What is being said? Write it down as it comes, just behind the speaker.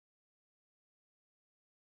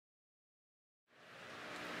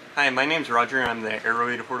Hi, my name's Roger and I'm the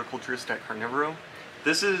aeroid horticulturist at Carnivero.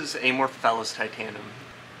 This is Amorphophallus titanum.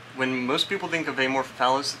 When most people think of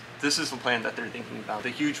Amorphophallus, this is the plant that they're thinking about. The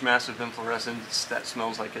huge massive inflorescence that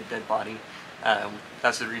smells like a dead body.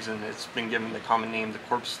 That's the reason it's been given the common name, the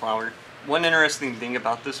corpse flower. One interesting thing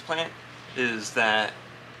about this plant is that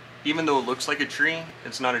even though it looks like a tree,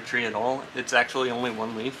 it's not a tree at all. It's actually only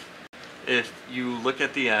one leaf. If you look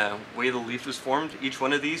at the way the leaf is formed, each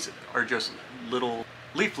one of these are just little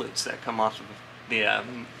leaflets that come off of the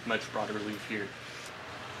much broader leaf here.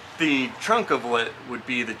 The trunk of what would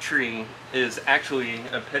be the tree is actually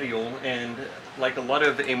a petiole, and like a lot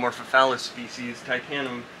of Amorphophallus species,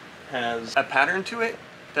 titanum has a pattern to it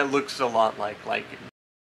that looks a lot like lichen.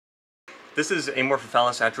 This is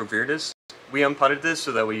Amorphophallus atroviridis. We unpotted this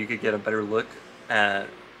so that way you could get a better look at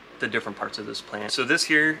the different parts of this plant. So this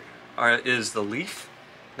here is the leaf,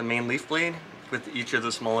 the main leaf blade, with each of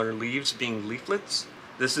the smaller leaves being leaflets.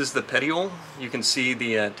 This is the petiole. You can see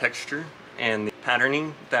the texture and the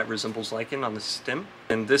patterning that resembles lichen on the stem.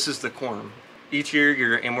 And this is the corm. Each year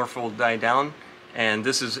your amorph will die down, and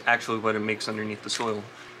this is actually what it makes underneath the soil.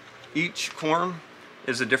 Each corm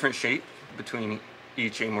is a different shape between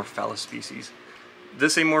each Amorphophallus species.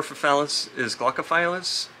 This Amorphophallus is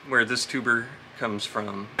Glaucophyllus, where this tuber comes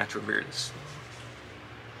from atroviridis.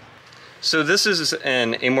 So this is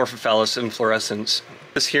an Amorphophallus inflorescence.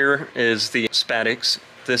 This here is the spadix.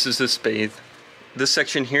 This is the spathe. This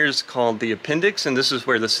section here is called the appendix, and this is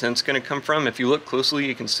where the scent's going to come from. If you look closely,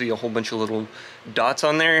 you can see a whole bunch of little dots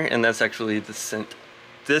on there, and that's actually the scent.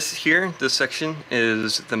 This here, this section,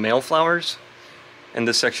 is the male flowers, and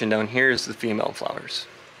this section down here is the female flowers.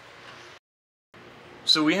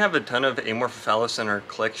 So we have a ton of Amorphophallus in our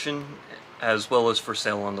collection, as well as for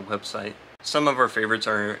sale on the website. Some of our favorites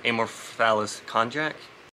are Amorphophallus konjac,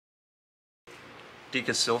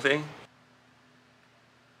 Dica sylvae,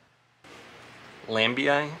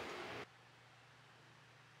 Lambii,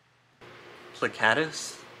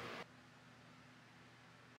 Plicatus,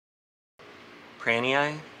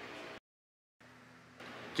 Pranii,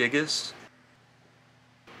 Gigas,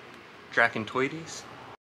 Dracontoides,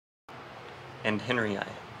 and Henryi.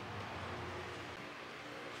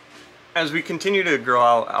 As we continue to grow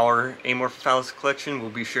out our Amorphophallus collection, we'll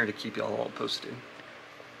be sure to keep y'all all posted.